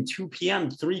fucking 2 p.m.,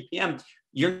 3 p.m.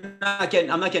 I'm not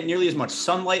getting nearly as much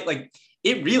sunlight. Like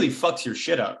it really fucks your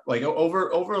shit up. Like over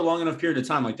a long enough period of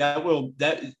time, like that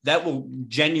will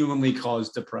genuinely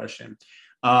cause depression.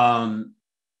 I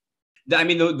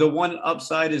mean, the one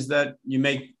upside is that you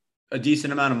make a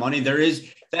decent amount of money.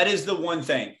 That is the one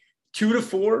thing. 2 to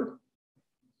 4,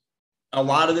 a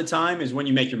lot of the time is when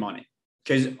you make your money,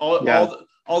 because all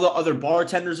the other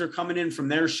bartenders are coming in from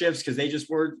their shifts because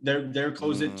they're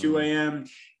closed at 2 a.m.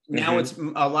 now it's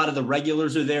a lot of the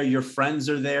regulars are there, your friends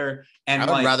are there, and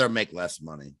I would rather make less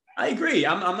money. I agree.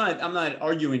 I'm not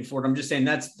arguing for it. I'm just saying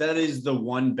that is the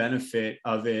one benefit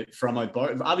of it from a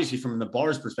bar. Obviously, from the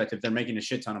bar's perspective, they're making a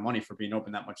shit ton of money for being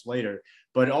open that much later.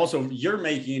 But also,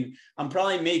 I'm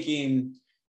probably making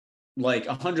like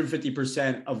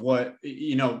 150% of what,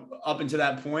 up until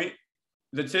that point,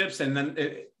 the tips, and then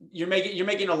you're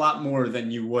making a lot more than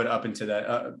you would up into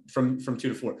that from 2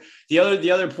 to 4. The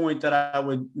other point that I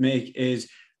would make is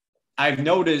I've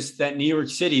noticed that New York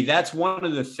City, that's one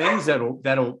of the things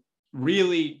that'll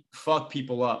really fuck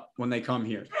people up when they come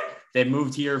here. They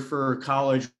moved here for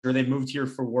college or they moved here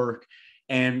for work.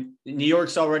 And New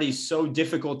York's already so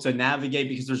difficult to navigate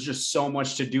because there's just so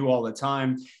much to do all the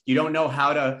time. You don't know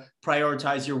how to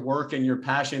prioritize your work and your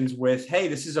passions with, hey,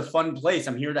 this is a fun place.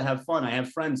 I'm here to have fun. I have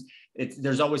friends.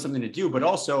 There's always something to do, but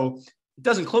also it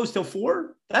doesn't close till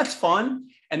 4. That's fun.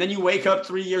 And then you wake up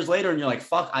 3 years later and you're like,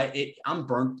 fuck, I'm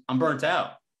burnt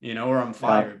out, or I'm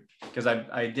fired because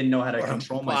I didn't know how to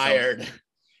control myself. Fired.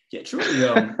 Yeah, truly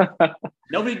though.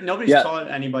 Nobody's taught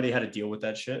anybody how to deal with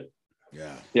that shit.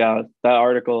 Yeah, that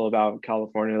article about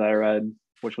California that I read,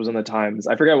 which was in the Times,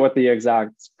 I forget what the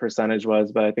exact percentage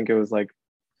was, but I think it was like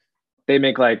they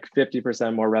make like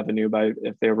 50% more revenue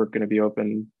if they were going to be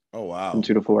open. Oh wow, from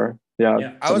 2 to 4.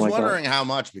 Yeah. I was wondering how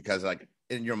much, because like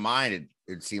in your mind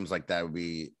it seems like that would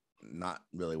be not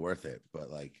really worth it, but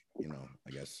like, I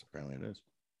guess apparently it is.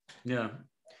 Yeah.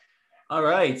 All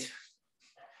right.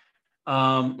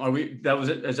 Are we? That was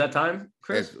it. Is that time,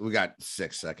 Chris? We got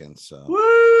 6 seconds. So.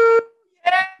 Woo!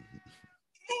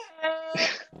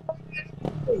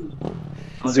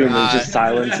 Zoom is just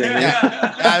silencing.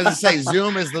 I was gonna say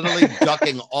Zoom is literally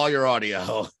ducking all your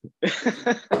audio.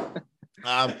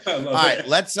 All right,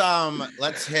 let's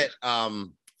hit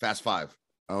fast 5.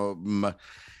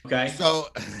 Okay. So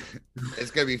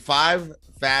it's gonna be 5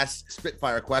 fast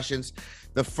spitfire questions.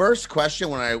 The first question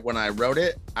when I wrote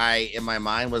it, in my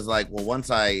mind was like, well, once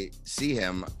I see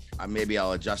him, maybe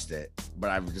I'll adjust it.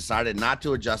 But I've decided not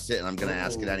to adjust it, and I'm gonna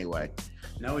ask it anyway.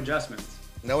 No adjustments.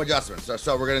 No adjustments.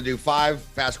 So we're gonna do 5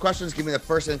 fast questions. Give me the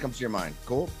first thing that comes to your mind.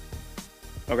 Cool.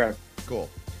 Okay. Cool.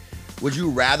 Would you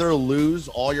rather lose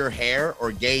all your hair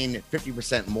or gain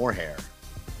 50% more hair?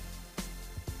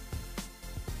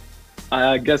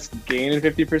 I guess gaining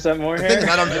 50% more hair. Is,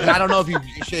 I don't know if you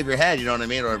shave your head, you know what I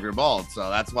mean, or if you're bald. So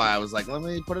that's why I was like, let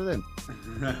me put it in.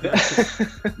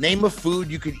 Name a food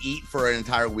you could eat for an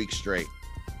entire week straight.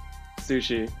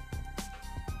 Sushi.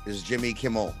 Is Jimmy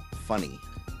Kimmel funny?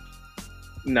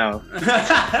 No.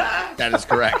 That is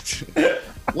correct.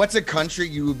 What's a country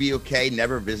you would be okay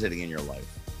never visiting in your life?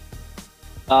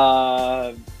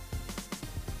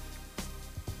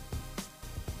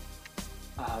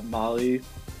 Mali.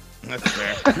 That's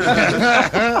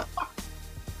fair.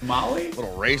 Mali? A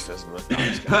little racist, but no,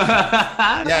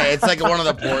 yeah, it's like one of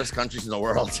the poorest countries in the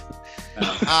world.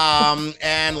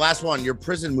 And last one, your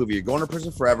prison movie. You're going to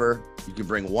prison forever. You can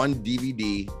bring one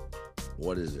DVD.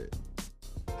 What is it?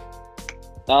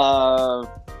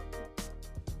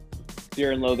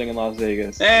 Fear and Loathing in Las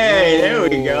Vegas. Hey, there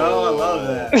we go. I love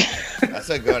that. That's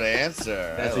a good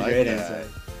answer. That's a great answer.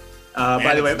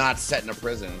 By the way, it's not set in a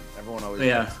prison. Everyone always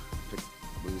pick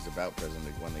movies about prison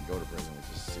when they go to prison. It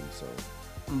just seems so.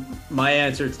 My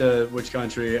answer to which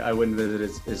country I wouldn't visit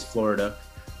is Florida.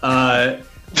 Eric,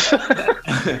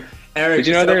 did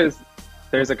you know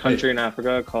there's a country in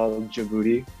Africa called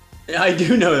Djibouti? I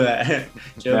do know that.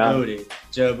 Djibouti.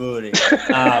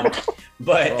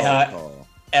 But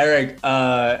Eric,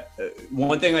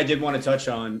 one thing I did want to touch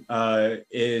on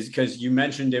is because you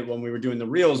mentioned it when we were doing the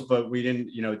reels, but we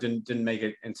didn't make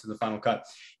it into the final cut.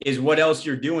 Is what else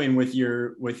you're doing with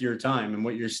your time and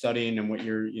what you're studying and what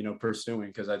you're pursuing?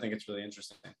 Because I think it's really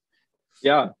interesting.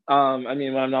 Yeah, I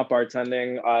mean, when I'm not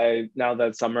bartending, now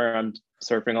that summer I'm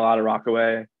surfing a lot of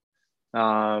Rockaway,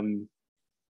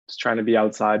 just trying to be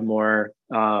outside more.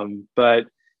 But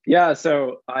yeah,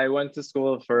 so I went to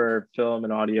school for film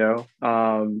and audio.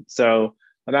 So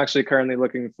I'm actually currently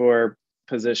looking for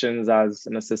positions as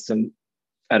an assistant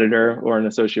editor or an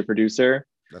associate producer.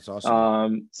 That's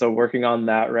awesome. So working on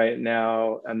that right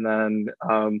now, and then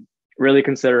really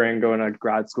considering going to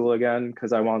grad school again,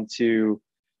 because I want to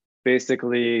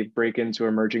basically break into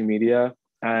emerging media.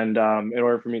 And in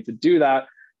order for me to do that,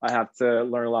 I have to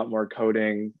learn a lot more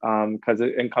coding, because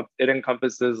it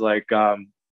encompasses like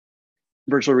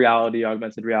virtual reality,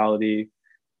 augmented reality,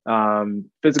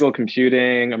 physical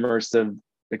computing, immersive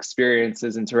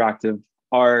experiences, interactive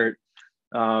art.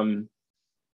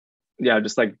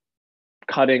 Just like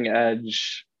cutting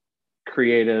edge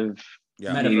creative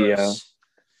media.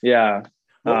 Yeah.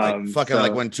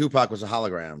 Like when Tupac was a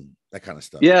hologram. that kind of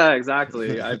stuff. Yeah,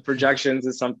 exactly. Projections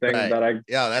is something Right. that I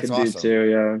that's could awesome. do too.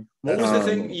 Yeah. What was the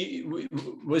thing?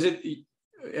 Was it?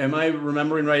 Am I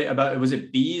remembering right about? Was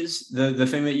it bees? The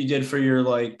thing that you did for your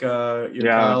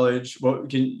college? What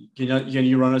can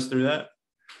you run us through that?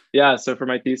 Yeah. So for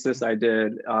my thesis, I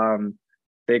did.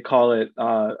 They call it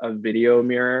a video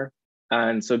mirror,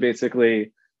 and so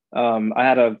basically, I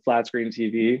had a flat screen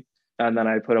TV, and then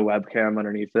I put a webcam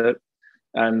underneath it,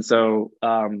 and so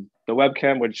the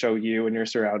webcam would show you and your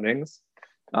surroundings.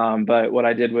 But what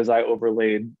I did was I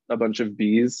overlaid a bunch of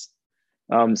bees.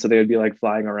 So they would be like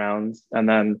flying around. And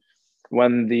then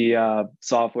when the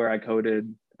software I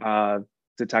coded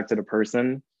detected a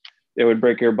person, it would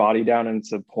break your body down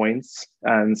into points.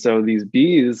 And so these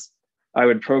bees, I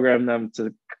would program them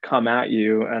to come at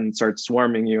you and start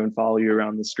swarming you and follow you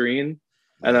around the screen.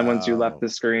 And then once you left the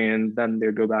screen, then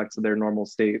they'd go back to their normal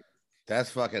state. That's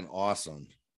fucking awesome.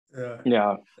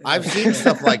 Yeah. I've seen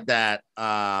stuff like that.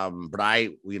 But I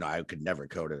could never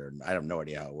code it, or I have no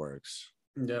idea how it works.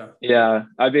 Yeah.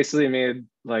 I basically made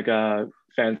like a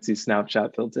fancy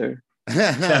Snapchat filter. Yo,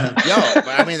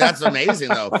 I mean, that's amazing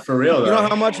though. For real though. You know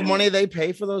how much money they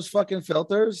pay for those fucking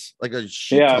filters? Like a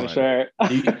shit ton. I'm sure.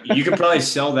 You could probably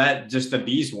sell that, just the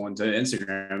bees one, to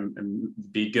Instagram and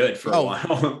be good for a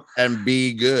while. And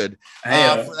be good.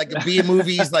 Like B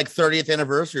Movies like 30th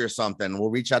anniversary or something. We'll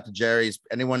reach out to Jerry's.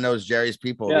 Anyone knows Jerry's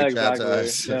people, reach out to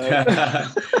us. Yeah.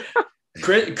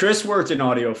 Chris worked in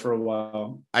audio for a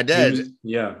while. I did.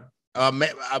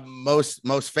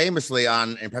 Most famously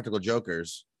on Impractical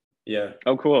Jokers. Yeah.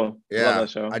 Oh, cool. Yeah. Love that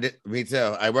show. I did. Me too.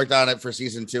 I worked on it for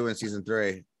season 2 and season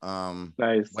 3.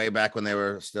 Nice. Way back when they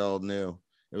were still new.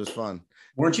 It was fun.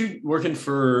 Weren't you working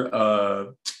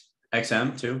for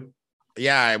XM too?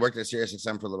 Yeah, I worked at Sirius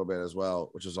XM for a little bit as well,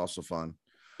 which was also fun.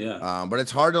 Yeah. But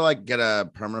it's hard to like get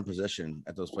a permanent position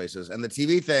at those places. And the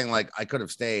TV thing, like I could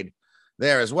have stayed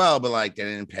there as well, but like they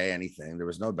didn't pay anything. There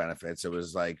was no benefits. It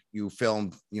was like you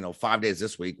filmed, 5 days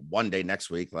this week, 1 day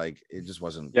next week. Like it just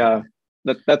wasn't. Yeah.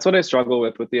 That's what I struggle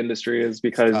with the industry, is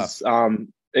because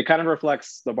it kind of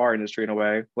reflects the bar industry in a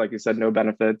way. Like you said, no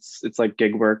benefits. It's like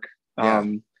gig work.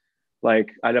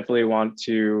 Like I definitely want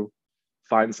to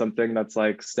find something that's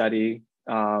like steady,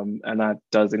 and that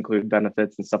does include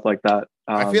benefits and stuff like that.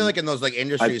 I feel like in those like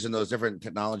industries and those different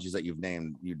technologies that you've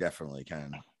named, you definitely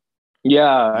can.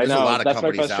 Yeah, There's I know. A lot of that's my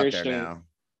companies frustration. Out there now.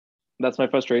 That's my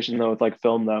frustration though with like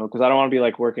film though, because I don't want to be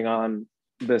like working on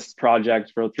this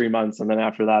project for 3 months and then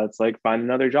after that it's like find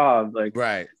another job. Like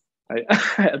right.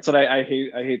 That's what I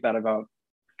hate. I hate that about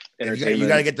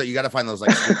entertainment. You got to find those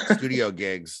like studio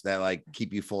gigs that like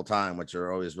keep you full time, which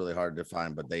are always really hard to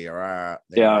find, but they are out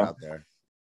there.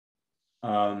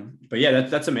 But yeah,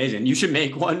 that's amazing. You should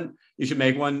make one. You should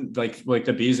make one like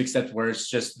the bees, except where it's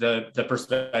just the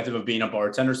perspective of being a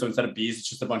bartender. So instead of bees, it's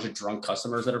just a bunch of drunk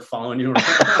customers that are following you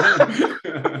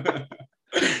around.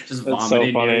 Just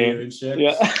vomiting near you and shit.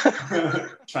 Yeah.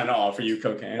 Trying to offer you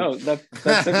cocaine. No, that's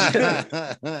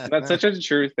such a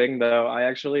true thing though. I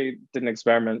actually did an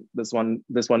experiment this one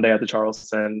day at the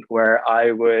Charleston where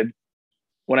I would,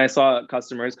 when I saw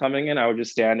customers coming in, I would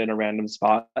just stand in a random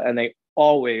spot and they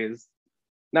always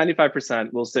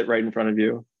 95% will sit right in front of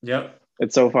you. Yep.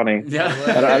 It's so funny. Yeah.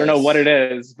 I don't know what it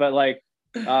is, but like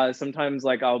sometimes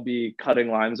like I'll be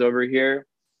cutting limes over here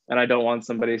and I don't want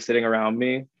somebody sitting around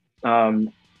me.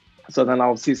 So then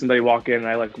I'll see somebody walk in and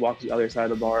I like walk to the other side of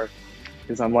the bar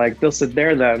because I'm like, they'll sit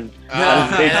there then.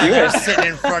 They're sitting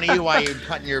in front of you while you're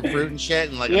cutting your fruit and shit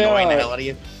and like annoying the hell out of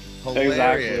you.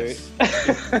 Hilarious.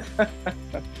 Exactly.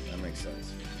 That makes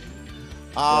sense.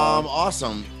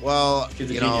 Awesome. Well,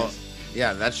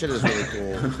 yeah, that shit is really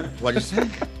cool. What'd you say?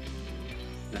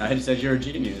 I just said you're a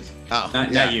genius. Oh,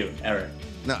 not you, Eric.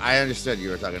 No, I understood you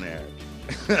were talking to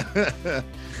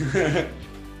Eric.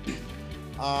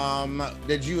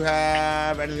 Did you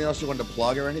have anything else you wanted to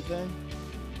plug or anything?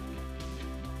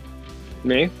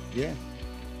 Me? Yeah.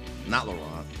 Not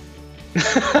Laurent.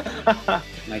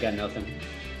 I got nothing.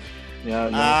 Yeah.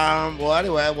 No. Well,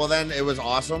 anyway, then it was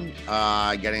awesome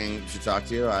getting to talk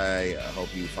to you. I hope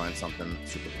you find something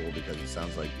super cool because it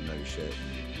sounds like you know your shit.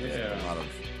 Yeah. A lot of,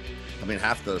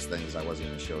 half those things I wasn't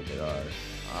even sure what they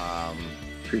are.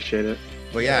 Appreciate it.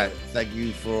 But yeah, thank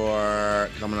you for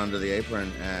coming under the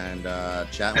apron and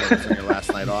chatting with us on your last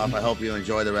night off. I hope you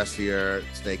enjoy the rest of your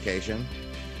staycation.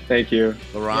 Thank you.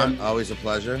 Laurent, always a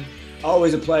pleasure.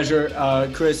 Always a pleasure.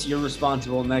 Chris, you're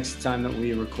responsible next time that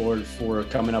we record for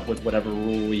coming up with whatever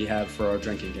rule we have for our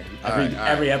drinking game.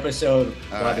 Every episode,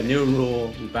 we'll have a new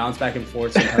rule. We bounce back and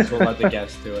forth. Sometimes we'll let the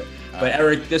guests do it. But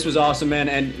Eric, this was awesome, man.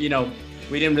 And,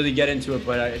 we didn't really get into it,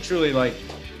 but I truly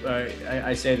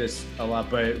I say this a lot,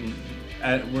 but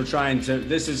we're trying to.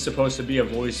 This is supposed to be a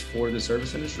voice for the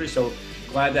service industry. So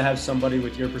glad to have somebody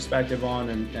with your perspective on,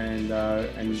 and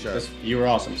Sure. just, you were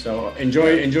awesome. So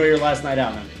enjoy your last night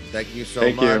out, man. Thank you so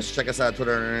Thank much. you. Check us out on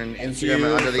Twitter and Thank Instagram you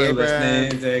Under the for Apron. listening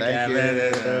to Thank you.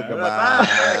 Kevin.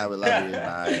 Goodbye. We love you.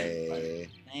 Bye.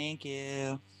 Thank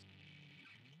you.